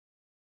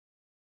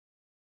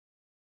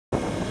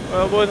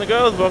Well, boys and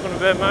girls, welcome to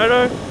Vet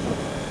Moto.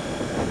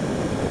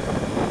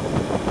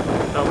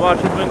 Not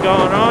much has been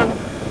going on.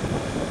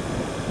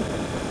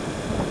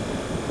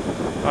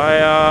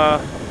 I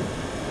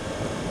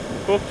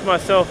booked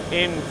myself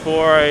in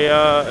for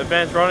a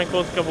advanced riding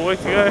course a couple of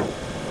weeks ago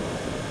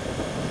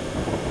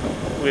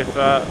with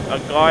a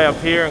guy up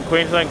here in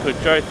Queensland called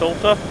Joe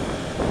Salter.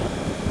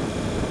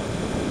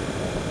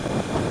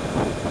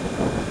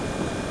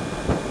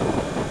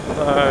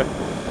 So,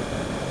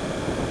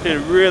 did a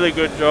really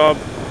good job,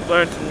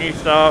 learned some new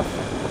stuff,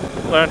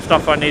 learned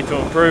stuff I need to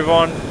improve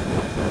on,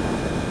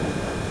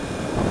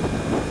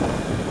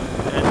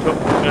 and I'm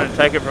going to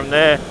take it from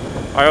there.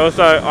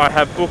 I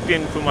have booked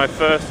in for my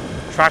first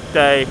track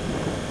day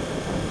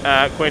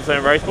at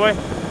Queensland Raceway.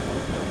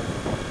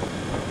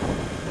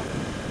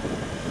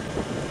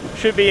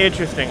 Should be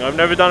interesting. I've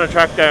never done a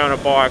track day on a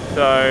bike,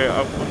 so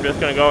I'm just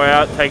going to go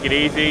out, take it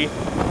easy,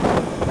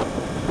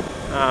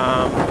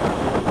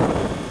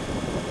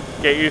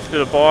 get used to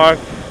the bike.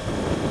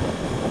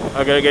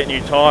 I got to get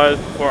new tyres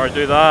before I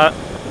do that.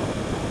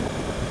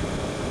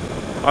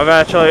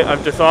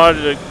 I've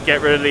decided to get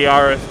rid of the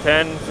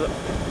RS10s.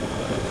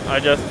 I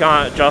just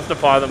can't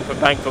justify them for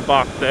bang for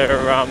buck. They're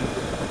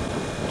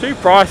too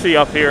pricey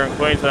up here in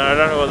Queensland. I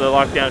don't know what they're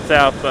like down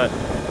south, but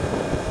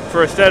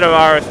for a set of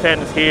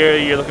RS10s here,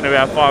 you're looking at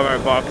about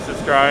 500 bucks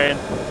Australian.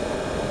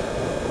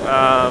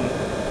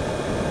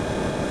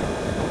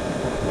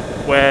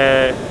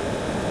 Where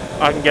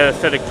I can get a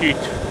set of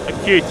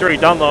Q3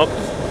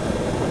 Dunlops,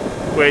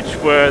 which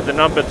were the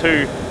number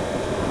 2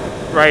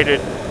 rated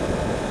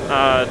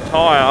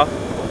tyre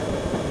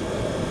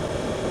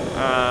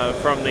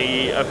from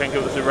the, I think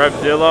it was the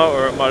Revzilla,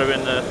 or it might have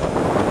been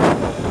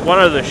one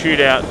of the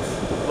shootouts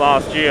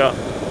last year,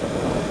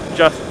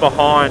 just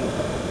behind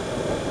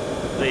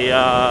the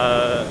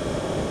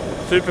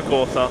Super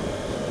Corsa.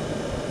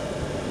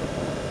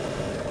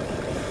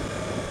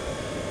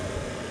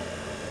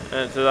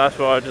 And so that's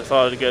why I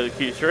decided to go to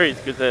Q3s,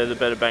 because they're the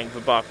better bang for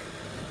buck.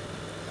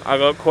 I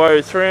got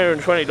quoted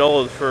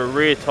 $320 for a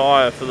rear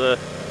tyre for the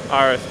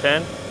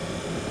RS10,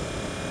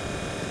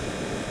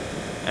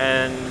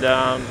 and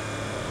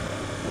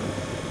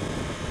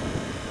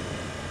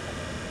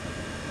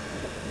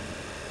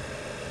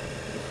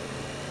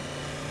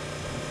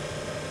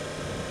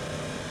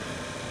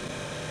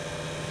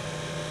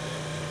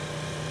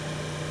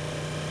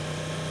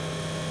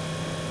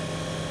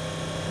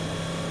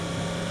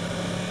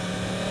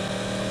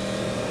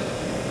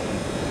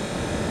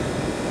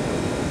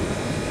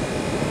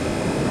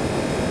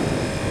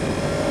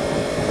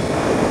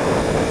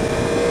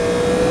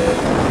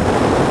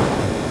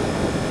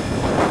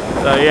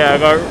so yeah, I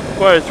got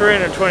quoted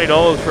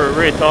 $320 for a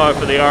rear tyre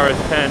for the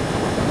RS10,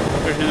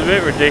 which is a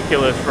bit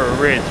ridiculous for a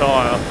rear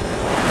tyre.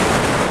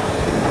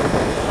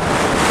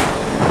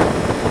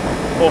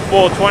 Or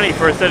 $420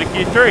 for a set of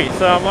Q3,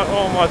 so I'm like,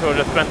 oh, I might as well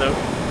just spend the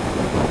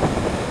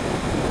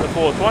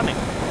 $420.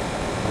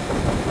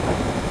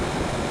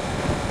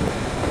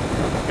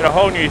 Get a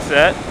whole new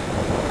set.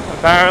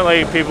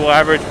 Apparently people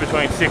average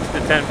between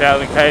 6,000 to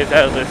 10,000 Ks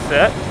out of this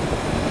set.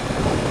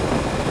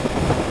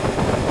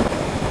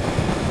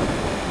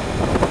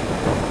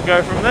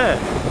 Go from there.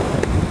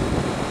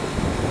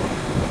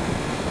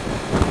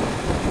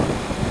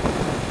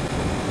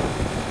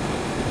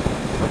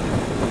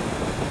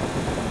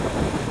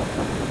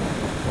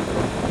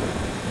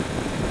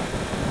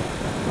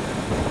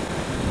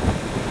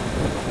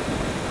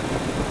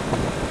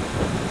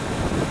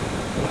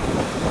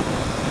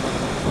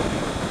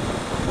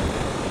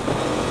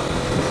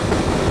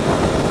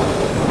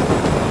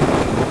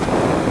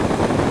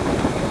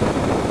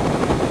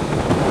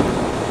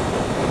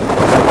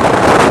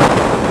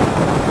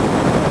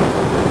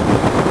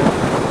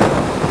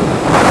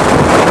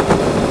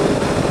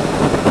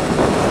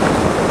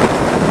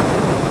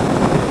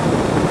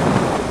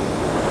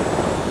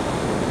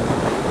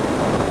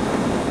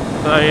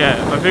 So yeah,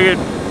 I figured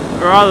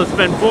I'd rather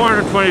spend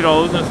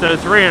 $420 instead of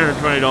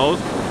 $320,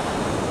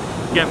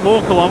 get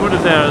more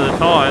kilometres out of the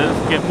tyres,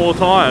 get more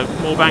tyre,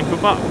 more bang for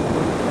buck.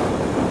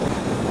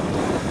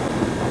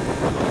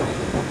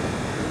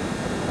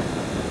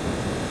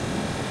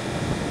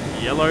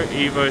 Yellow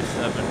Evo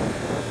 7.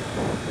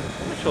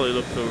 Actually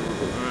looks a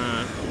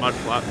mud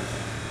flat.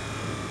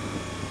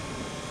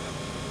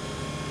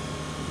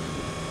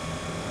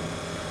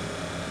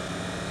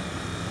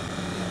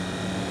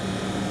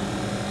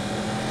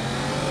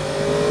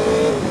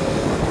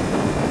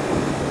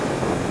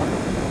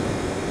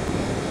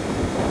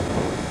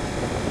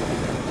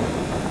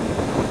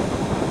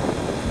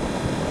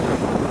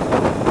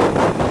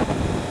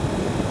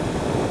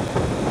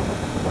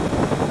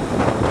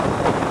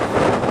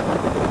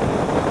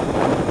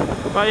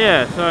 But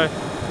yeah, so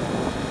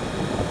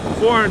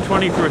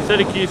 $420 for a set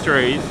of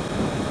Q3s,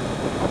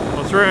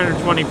 or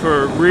 $320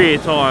 for a rear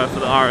tyre for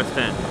the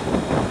RS10.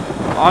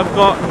 I'm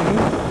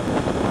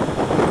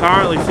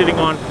currently sitting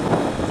on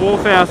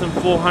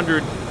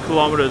 4,400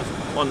 kilometres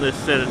on this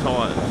set of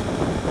tyres.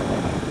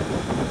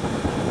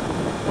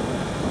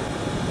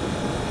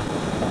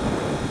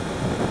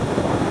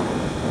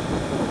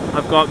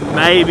 I've got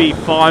maybe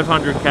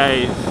 500 Ks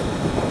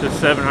to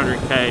 700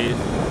 Ks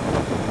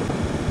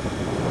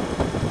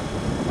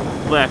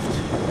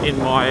left in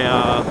my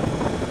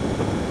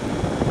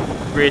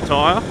rear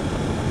tyre.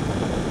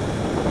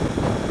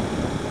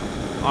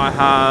 I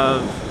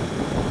have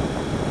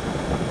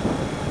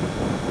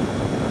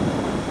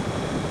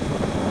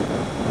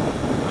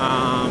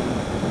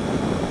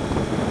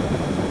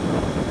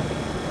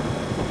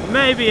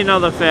maybe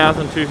another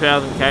 1,000,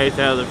 2,000 Ks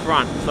out of the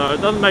front, so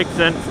it doesn't make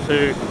sense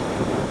to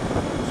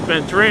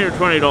spend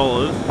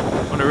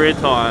 $320 on a rear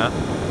tyre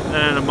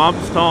and in a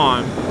month's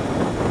time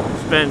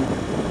spend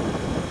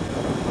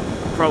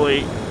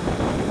probably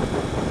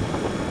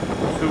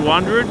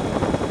 200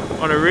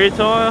 on a rear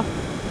tyre,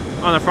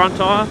 on the front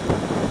tyre,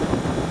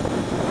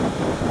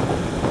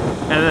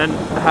 and then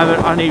have it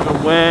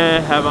uneven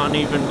wear, have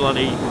uneven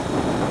bloody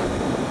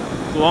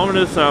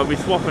kilometers, so I'll be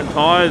swapping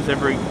tyres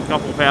every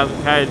couple thousand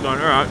Ks going,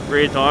 alright,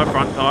 rear tyre,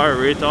 front tyre,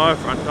 rear tyre,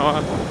 front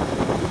tyre.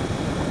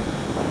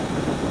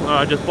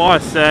 Just buy a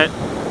set,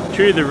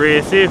 chew the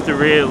rear, see if the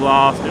rear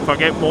lasts. If I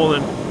get more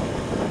than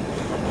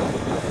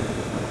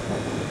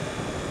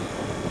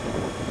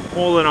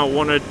I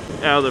wanted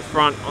out of the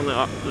front on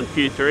the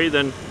Q3,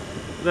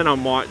 then I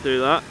might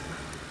do that.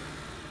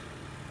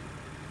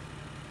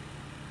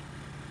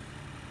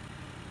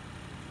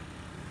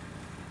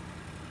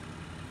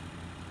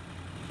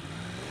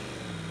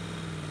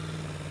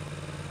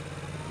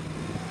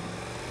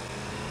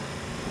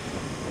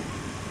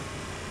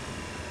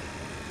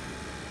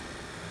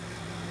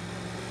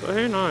 But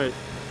who knows?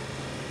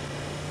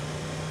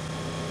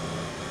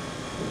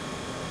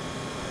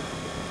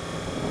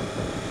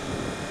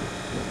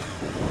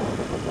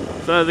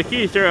 So the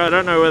Q3, I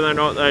don't know whether or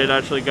not they'd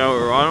actually go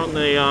right on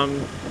the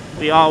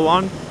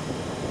R1.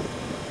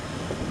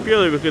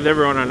 Purely because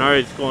everyone I know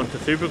has gone to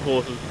super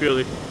courses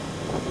purely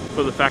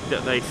for the fact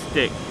that they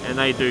stick, and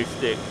they do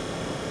stick.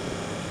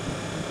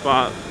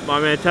 But my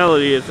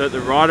mentality is that the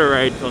rider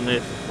rates on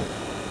this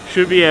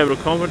should be able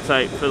to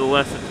compensate for the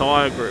lesser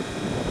tyre grip.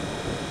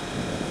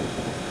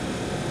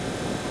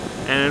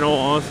 And in all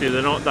honesty,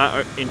 they're not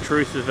that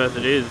intrusive as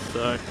it is,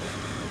 so.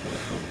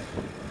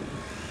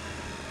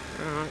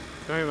 Alright,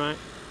 go mate.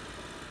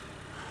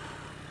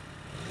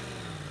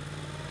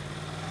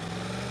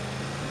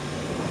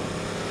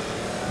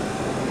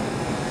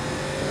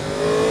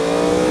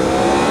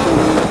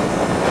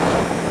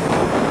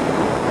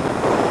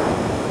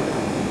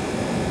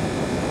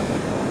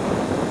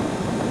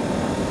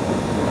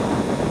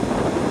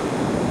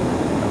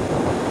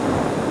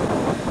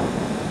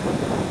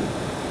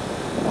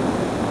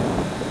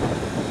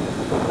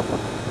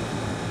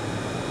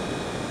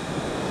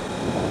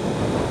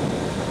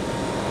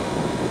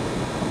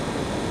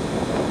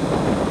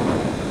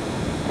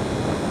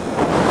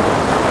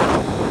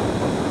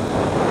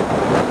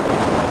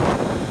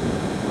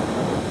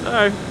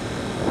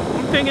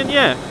 I'm thinking,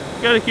 yeah,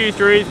 go to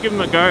Q3s, give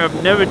them a go.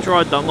 I've never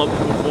tried Dunlops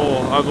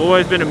before. I've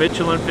always been a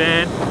Michelin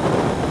fan.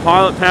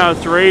 Pilot Power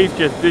 3s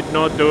just did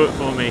not do it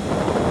for me.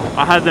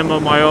 I had them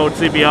on my old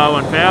CBR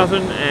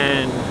 1000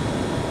 and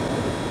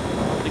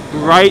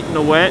great in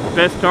the wet.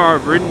 Best car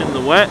I've ridden in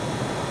the wet.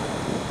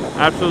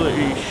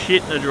 Absolutely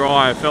shit in the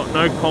dry. I felt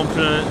no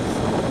confidence.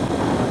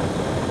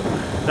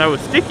 They were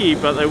sticky,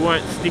 but they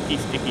weren't sticky.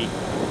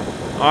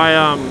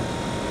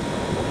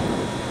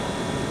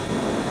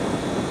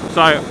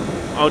 So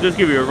I'll just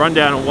give you a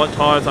rundown on what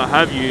tyres I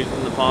have used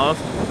in the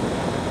past.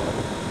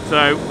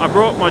 So I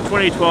brought my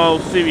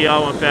 2012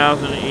 CBR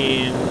 1000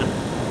 in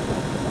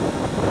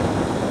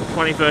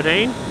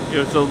 2013.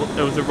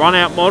 It was a run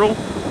out model.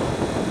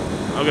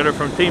 I got it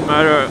from Team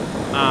Motor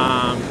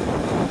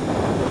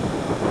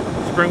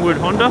Springwood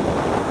Honda.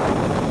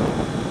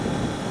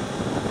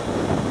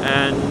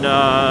 And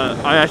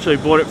I actually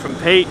bought it from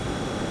Pete.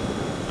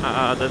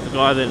 There's a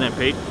guy there named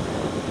Pete.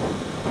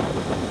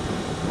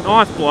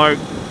 Nice bloke.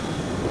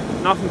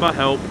 Nothing but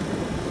help,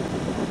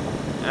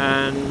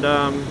 and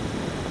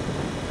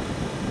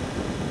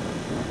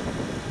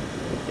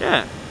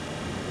yeah,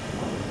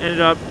 ended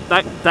up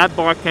that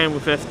bike came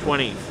with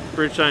S20s,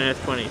 Bridgestone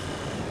S20s.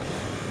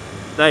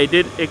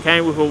 It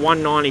came with a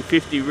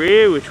 190/50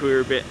 rear, which we were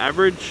a bit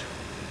average.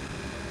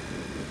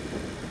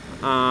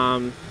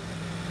 I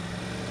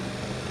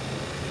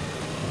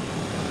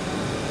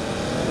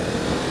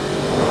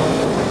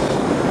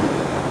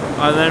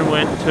then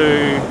went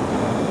to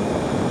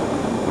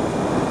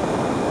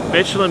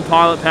Michelin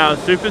Pilot Power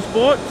Super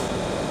Sports,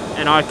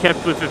 and I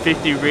kept with a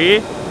 50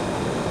 rear.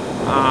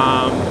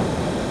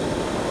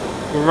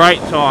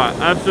 Great tyre,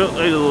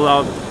 absolutely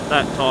loved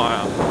that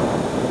tyre.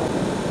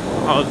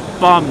 I was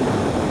bummed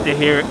to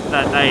hear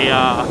that they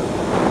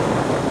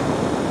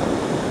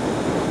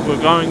were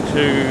going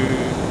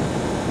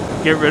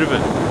to get rid of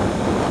it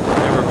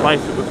and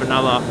replace it with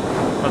another,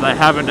 but they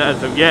haven't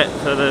as of yet,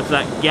 so there's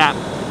that gap.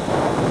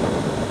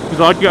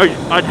 Because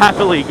I'd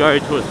happily go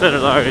to a set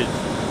of those.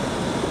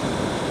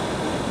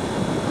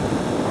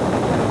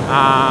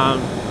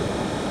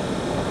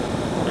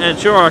 And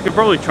sure, I could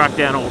probably track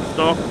down old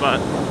stock, but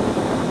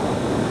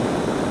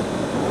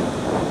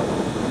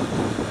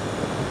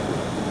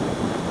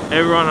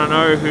everyone I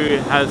know who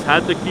has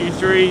had the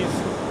Q3s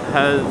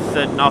has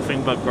said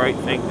nothing but great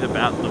things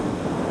about them.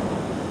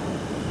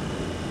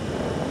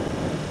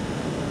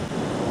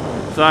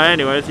 So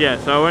anyways, yeah,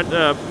 so I went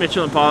to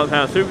Michelin Pilot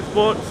Power Super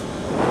Sports.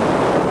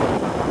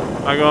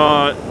 I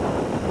got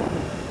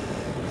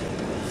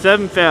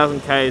 7,000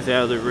 Ks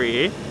out of the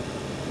rear.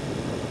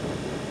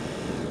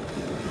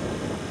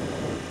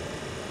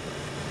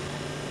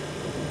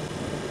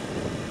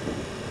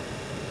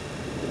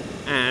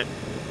 At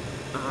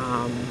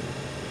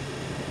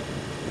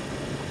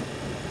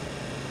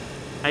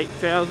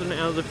 8,000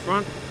 out of the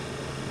front.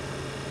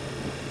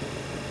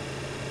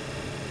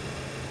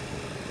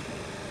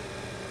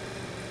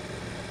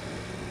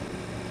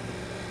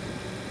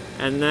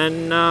 And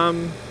then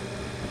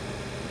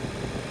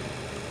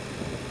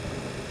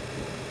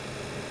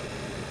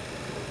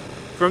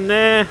from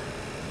there,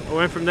 I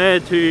went from there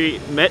to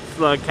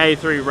Metzler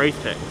K3 Race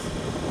Techs.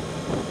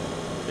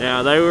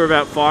 Now they were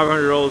about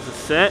 $500 a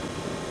set.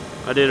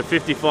 I did a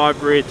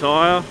 55 rear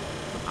tyre.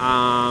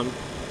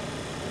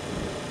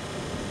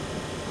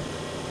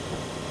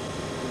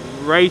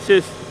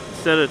 Racist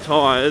set of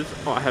tyres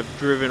I have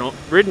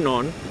ridden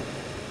on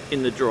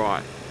in the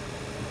dry.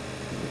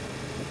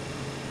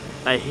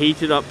 They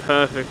heated up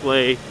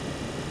perfectly,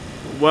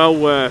 well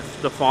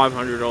worth the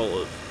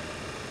 $500.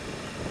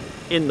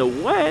 In the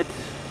wet,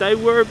 they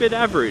were a bit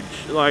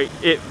average. Like,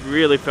 it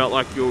really felt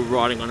like you were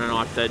riding on a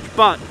knife's edge.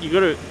 But you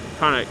got to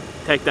kind of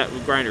take that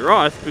with a grain of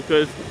rice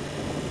because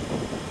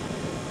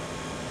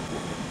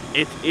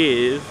it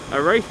is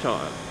a race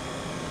tyre.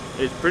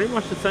 It's pretty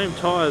much the same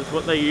tyre as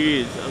what they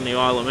use on the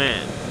Isle of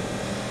Man.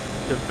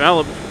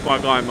 Developed by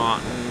Guy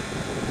Martin,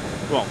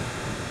 well,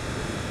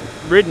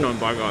 ridden on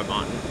by Guy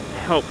Martin,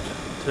 helped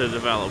to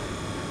develop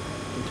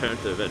in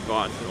terms of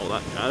advice and all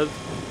that jazz.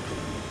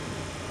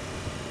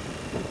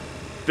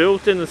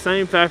 Built in the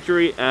same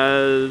factory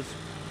as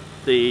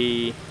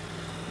the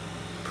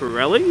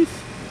Pirellis.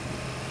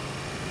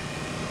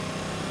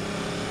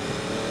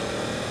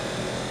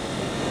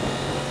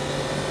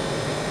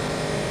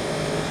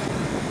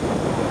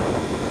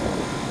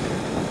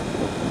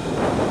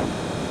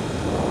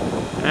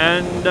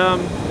 And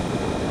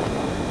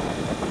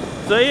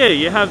so yeah,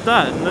 you have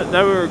that, and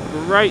they were a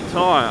great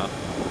tyre.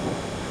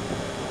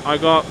 I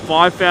got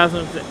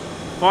 5,000 Ks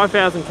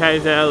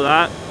out of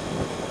that,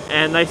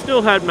 and they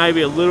still had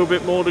maybe a little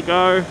bit more to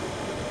go.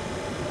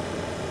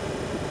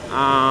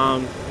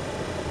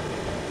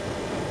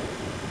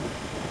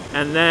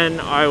 And then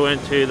I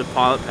went to the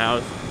Pilot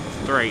Power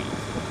 3.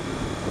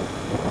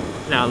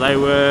 Now they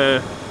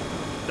were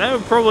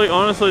probably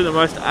honestly the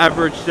most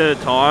average set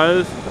of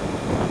tyres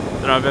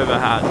that I've ever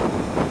had.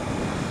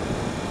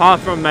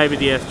 Apart from maybe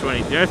the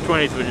S20s. The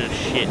S20s were just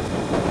shit.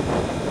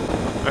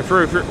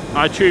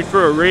 I chewed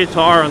through a rear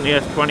tyre on the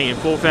S20 in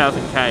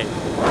 4,000 K.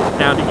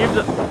 Now to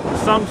give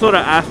some sort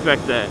of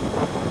aspect there,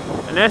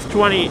 an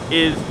S20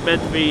 is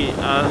meant to be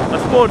a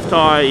sports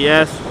tyre,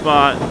 yes,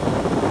 but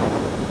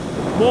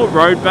more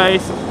road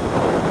based,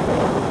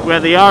 where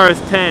the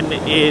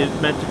RS10 is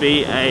meant to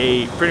be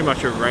pretty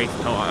much a race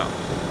tyre.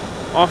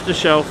 Off the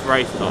shelf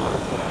race tyre.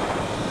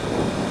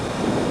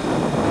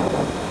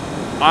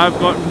 I've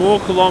got more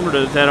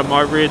kilometres out of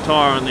my rear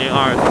tyre on the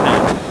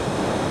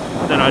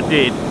RS10 than I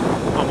did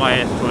on my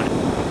S20.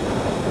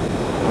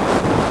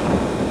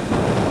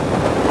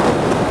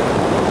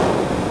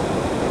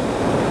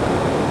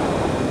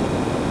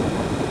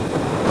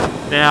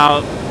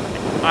 Now,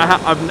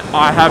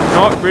 I have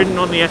not ridden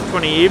on the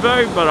S20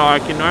 Evo, but I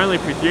can only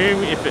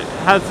presume if it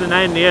has the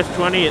name the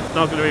S20, it's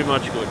not going to be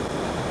much good.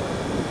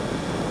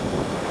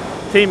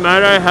 Team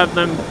Moto have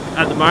them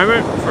at the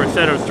moment for a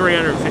set of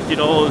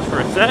 $350 for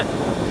a set.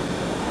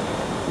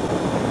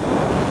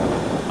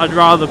 I'd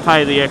rather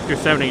pay the extra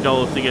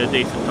 $70 to get a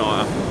decent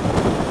tyre.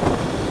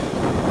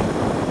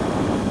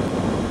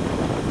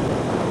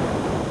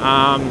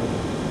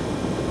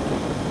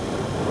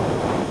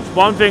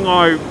 One thing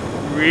I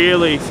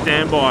really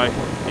stand by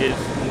is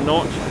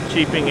not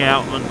cheaping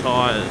out on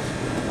tyres.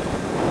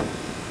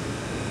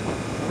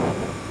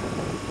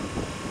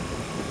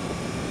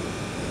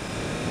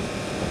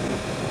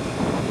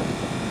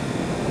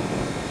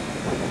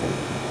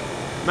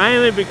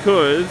 Mainly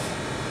because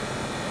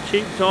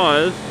cheap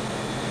tyres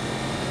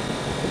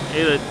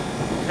either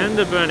tend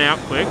to burn out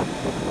quick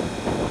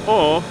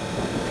or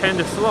tend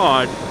to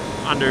slide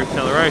under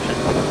acceleration.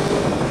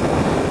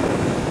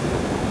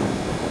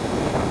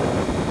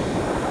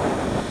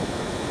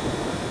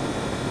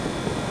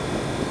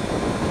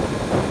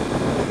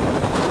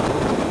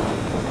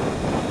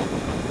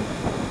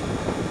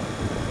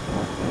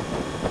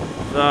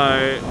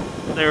 So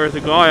there is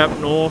a guy up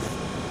north,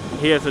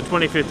 he has a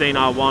 2015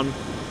 R1.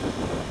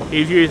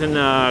 He's using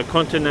a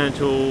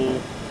Continental,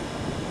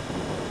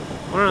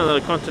 one of the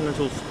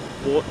Continental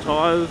Sport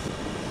tyres.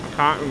 I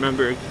can't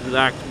remember the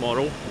exact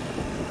model.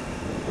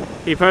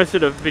 He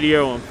posted a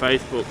video on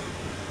Facebook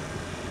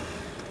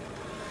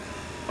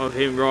of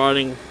him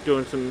riding,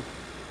 doing some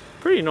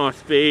pretty nice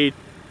speed,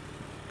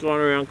 going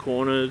around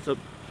corners,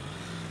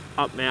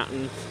 up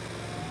mountains.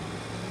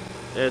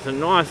 There's a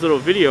nice little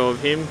video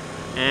of him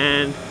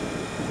and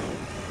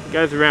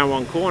goes around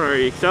one corner,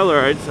 he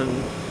accelerates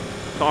and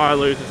tyre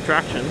loses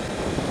traction.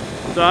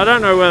 So I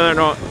don't know whether or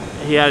not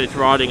he had his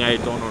riding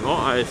aids on or not.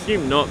 I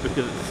assume not,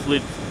 because it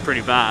slid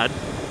pretty bad.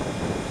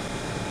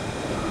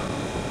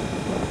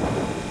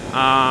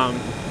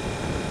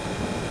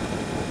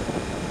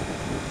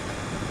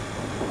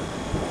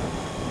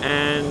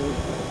 And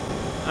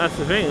that's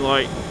the thing,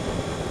 like,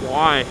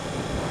 why?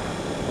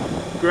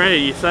 Granted,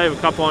 you save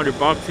a couple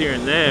 $100 here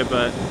and there,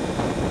 but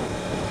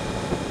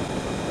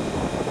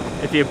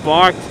if your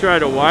bike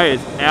straight away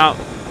is out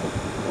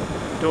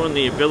doing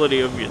the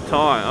ability of your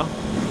tyre,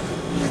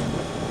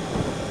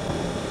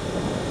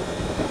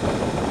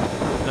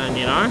 then,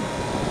 you know,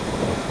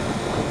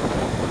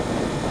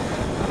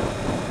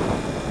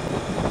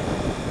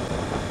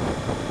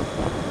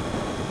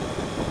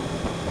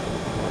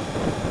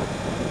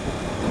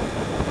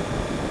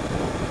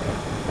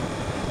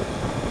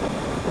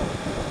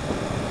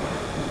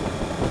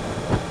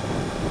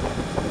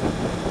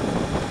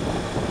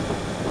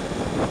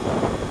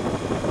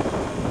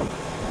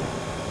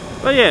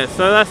 but yeah,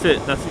 so that's it.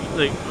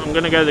 I'm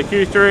going to go to the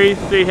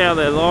Q3, see how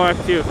they're like,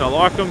 see if I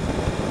like them.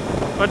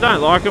 If I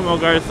don't like them, I'll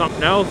go to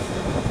something else.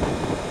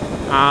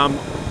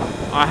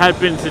 I had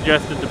been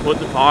suggested to put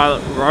the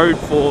Pilot Road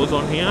 4s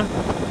on here.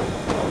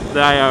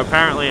 They are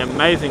apparently an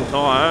amazing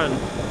tyre,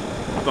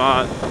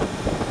 but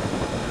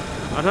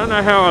I don't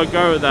know how I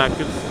go with that,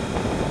 because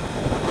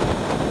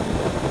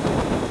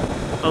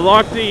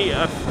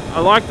I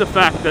like the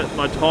fact that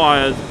my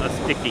tyres are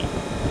sticky.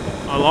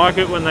 I like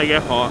it when they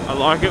get hot. I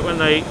like it when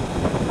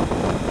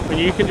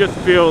you can just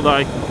feel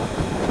like,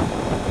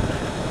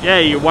 yeah,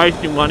 you're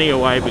wasting money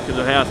away because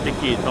of how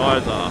sticky your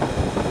tyres are.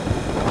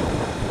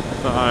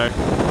 So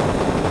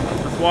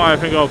that's why I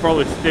think I'll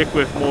probably stick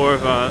with more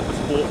of a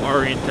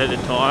sport-oriented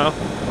tyre.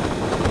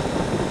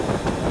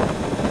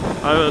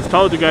 I was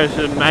told to go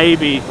to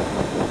maybe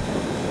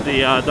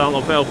the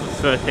Dunlop Alpha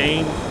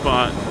 13,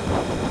 but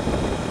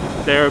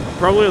they're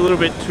probably a little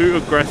bit too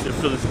aggressive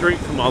for the street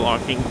for my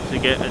liking to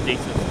get a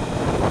decent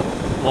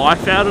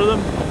life out of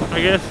them, I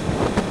guess.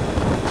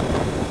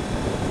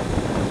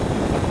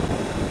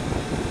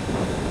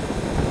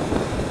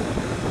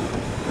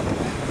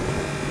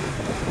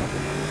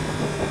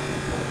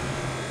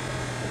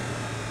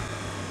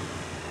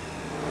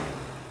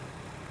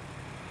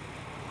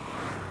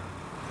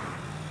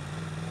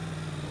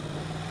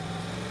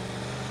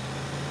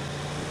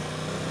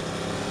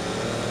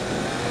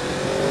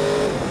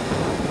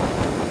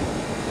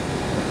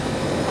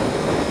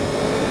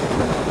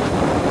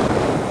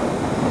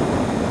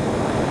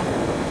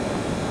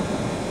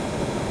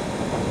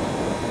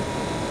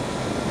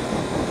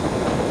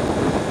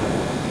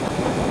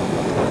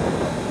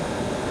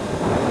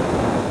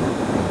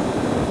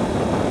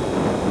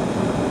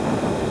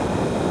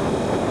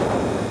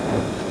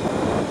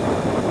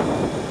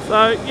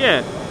 So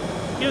yeah,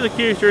 give the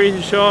Q3s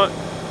a shot,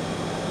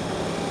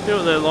 see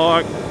what they're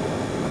like.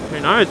 Who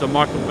knows, I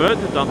might convert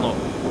to Dunlop.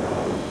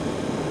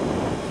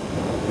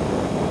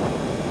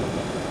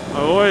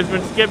 I've always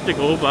been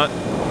skeptical, but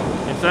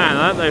in saying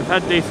that, they've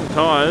had decent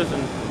tyres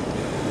and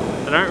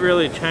they don't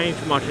really change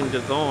much in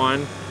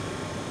design.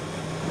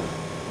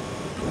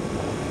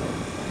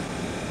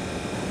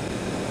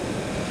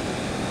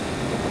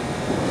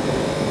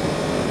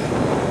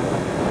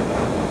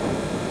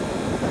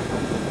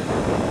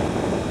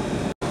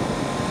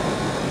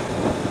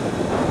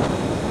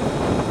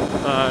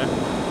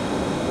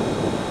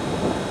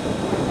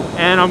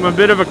 And I'm a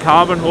bit of a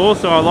carbon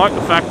horse, so I like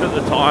the fact that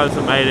the tyres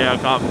are made out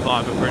of carbon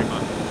fibre pretty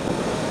much.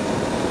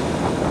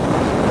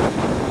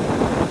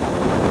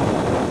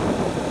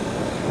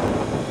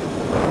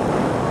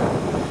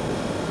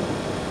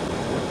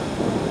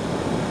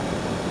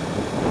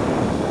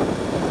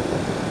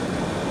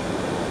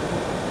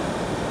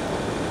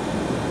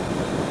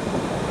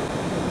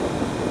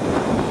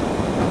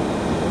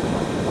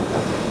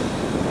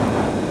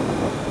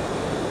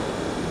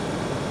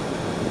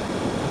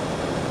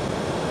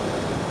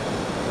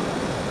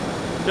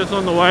 Just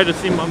on the way to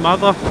see my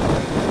mother.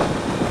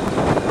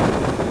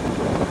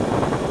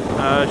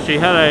 She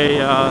had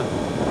a,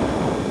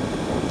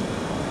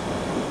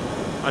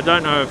 I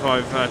don't know if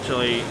I've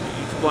actually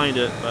explained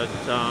it, but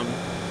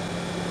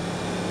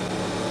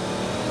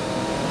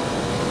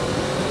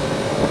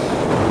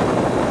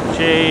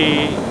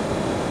she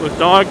was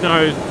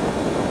diagnosed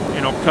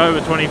in October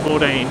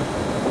 2014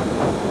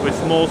 with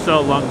small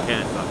cell lung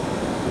cancer.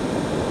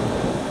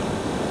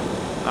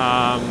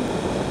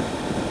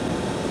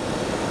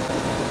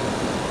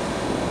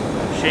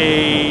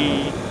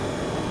 She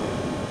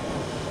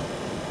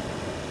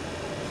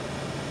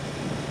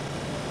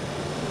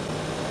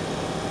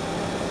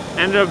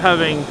ended up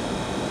having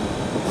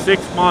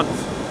 6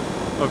 months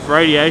of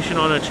radiation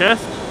on her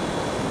chest,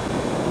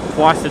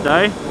 twice a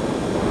day,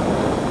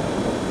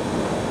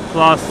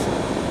 plus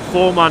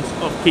 4 months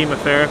of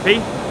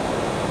chemotherapy,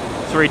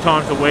 3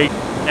 times a week,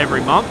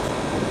 every month.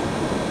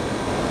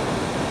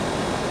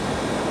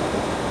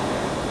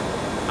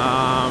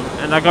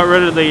 And I got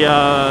rid of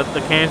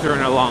the cancer in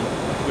her lung.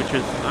 which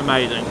is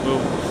amazing. We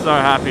were so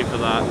happy for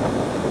that.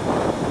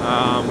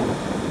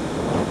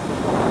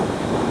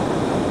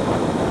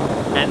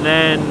 And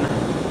then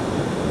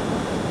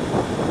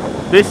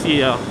this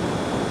year,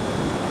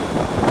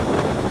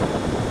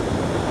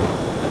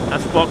 a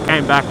spot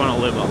came back on her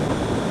liver,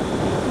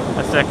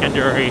 a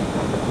secondary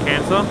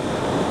cancer.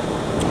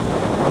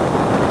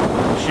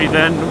 She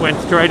then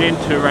went straight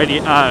into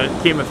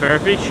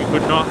chemotherapy. She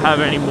could not have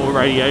any more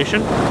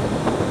radiation.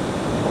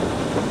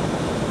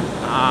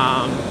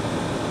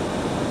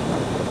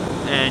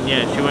 And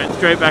yeah, she went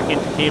straight back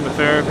into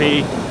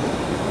chemotherapy,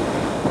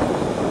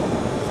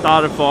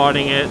 started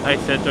fighting it. They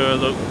said to her,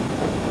 look,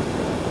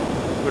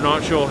 we're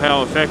not sure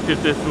how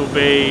effective this will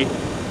be.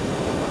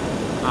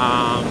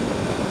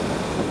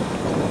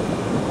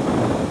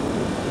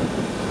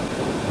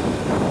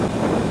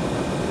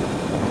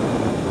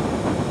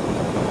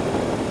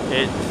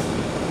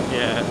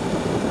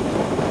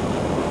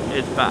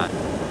 It's bad.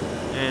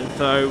 And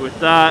so with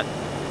that,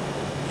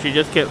 she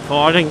just kept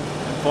fighting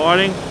and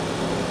fighting.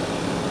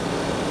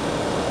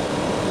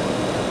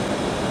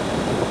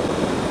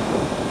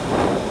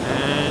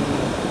 And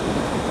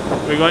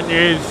we got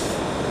news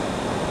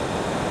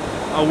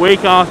a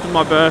week after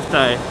my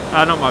birthday.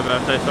 Not my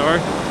birthday, sorry.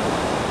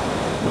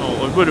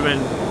 Oh, it would have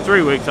been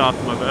 3 weeks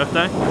after my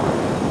birthday,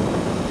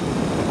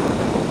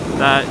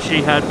 that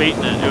she had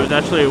beaten it. It was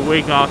actually a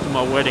week after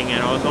my wedding,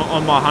 and I was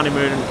on my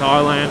honeymoon in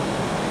Thailand.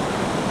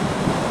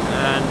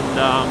 And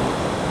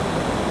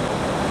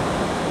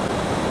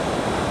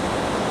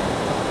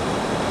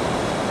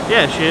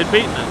yeah, she had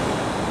beaten it.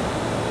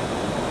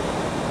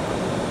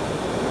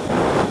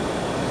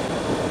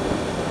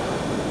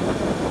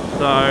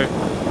 So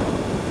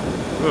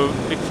we were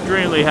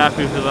extremely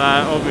happy for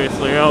that.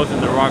 Obviously, I was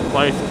in the right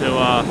place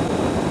to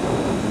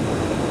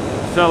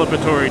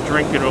celebratory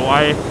drink it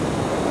away.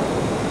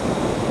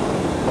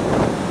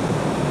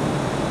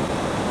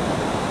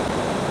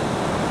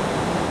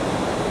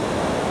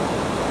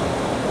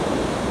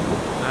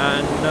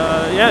 And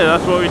yeah,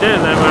 that's what we did.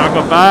 And then when I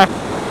got back,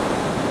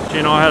 she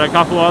and I had a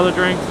couple other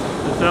drinks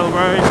to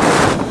celebrate.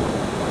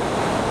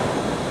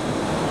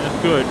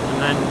 It's good.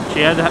 And then she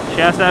has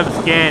to have a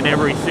scan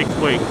every 6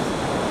 weeks.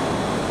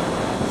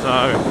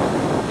 So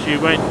she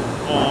went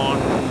on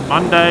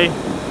Monday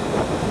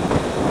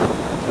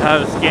to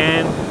have a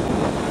scan.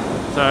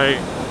 So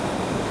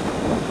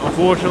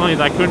unfortunately,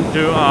 they couldn't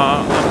do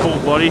a full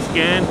body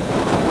scan.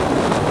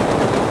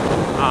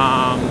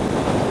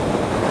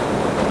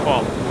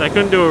 Well, they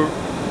couldn't do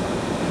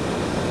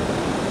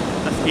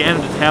a scan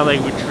of how they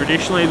would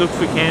traditionally look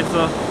for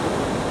cancer.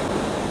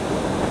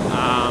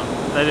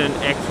 They did an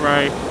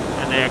x-ray,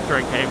 and the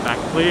x-ray came back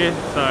clear,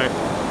 so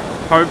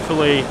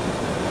hopefully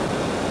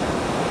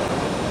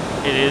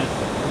it is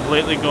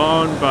completely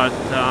gone. But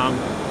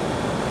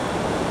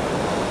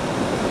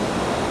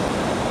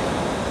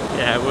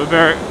yeah, we're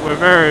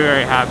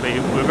very happy.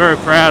 We're very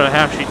proud of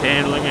how she's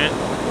handling it.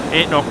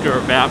 It knocked her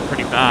about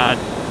pretty bad.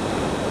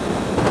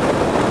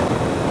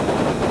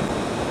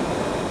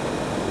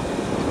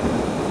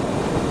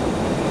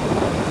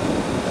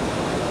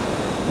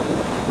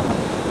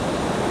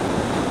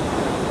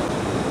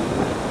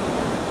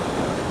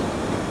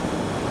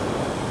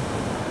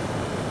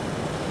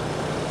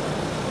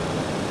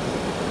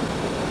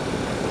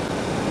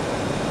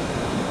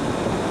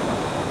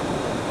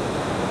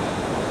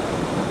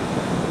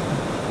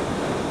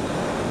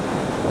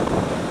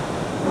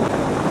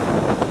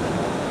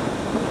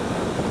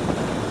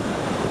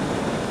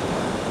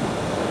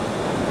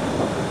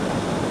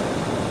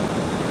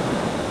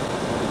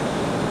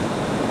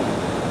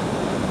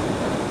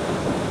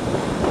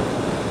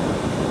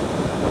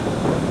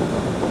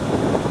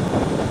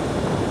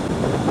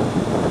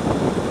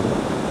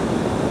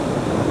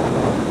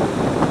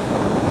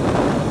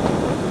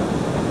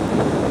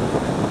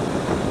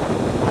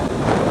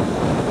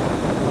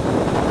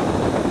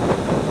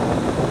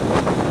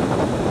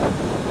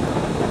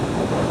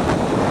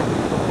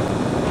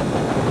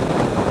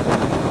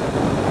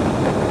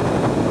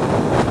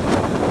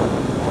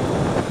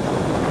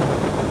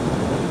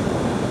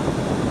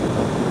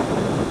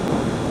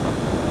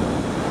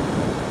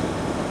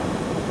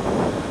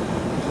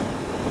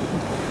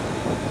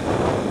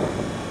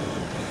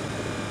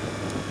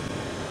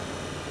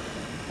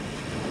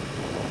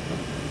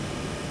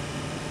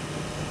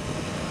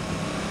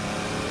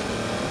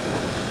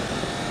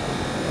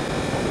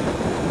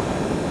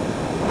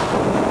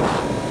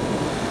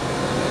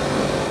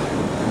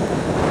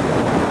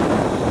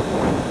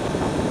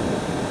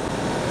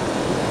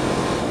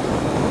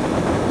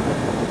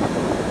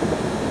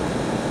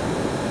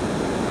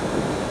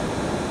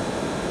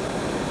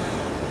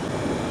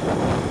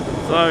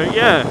 So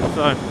yeah,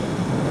 so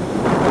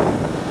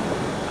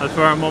that's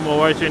where I'm on my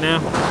way to now.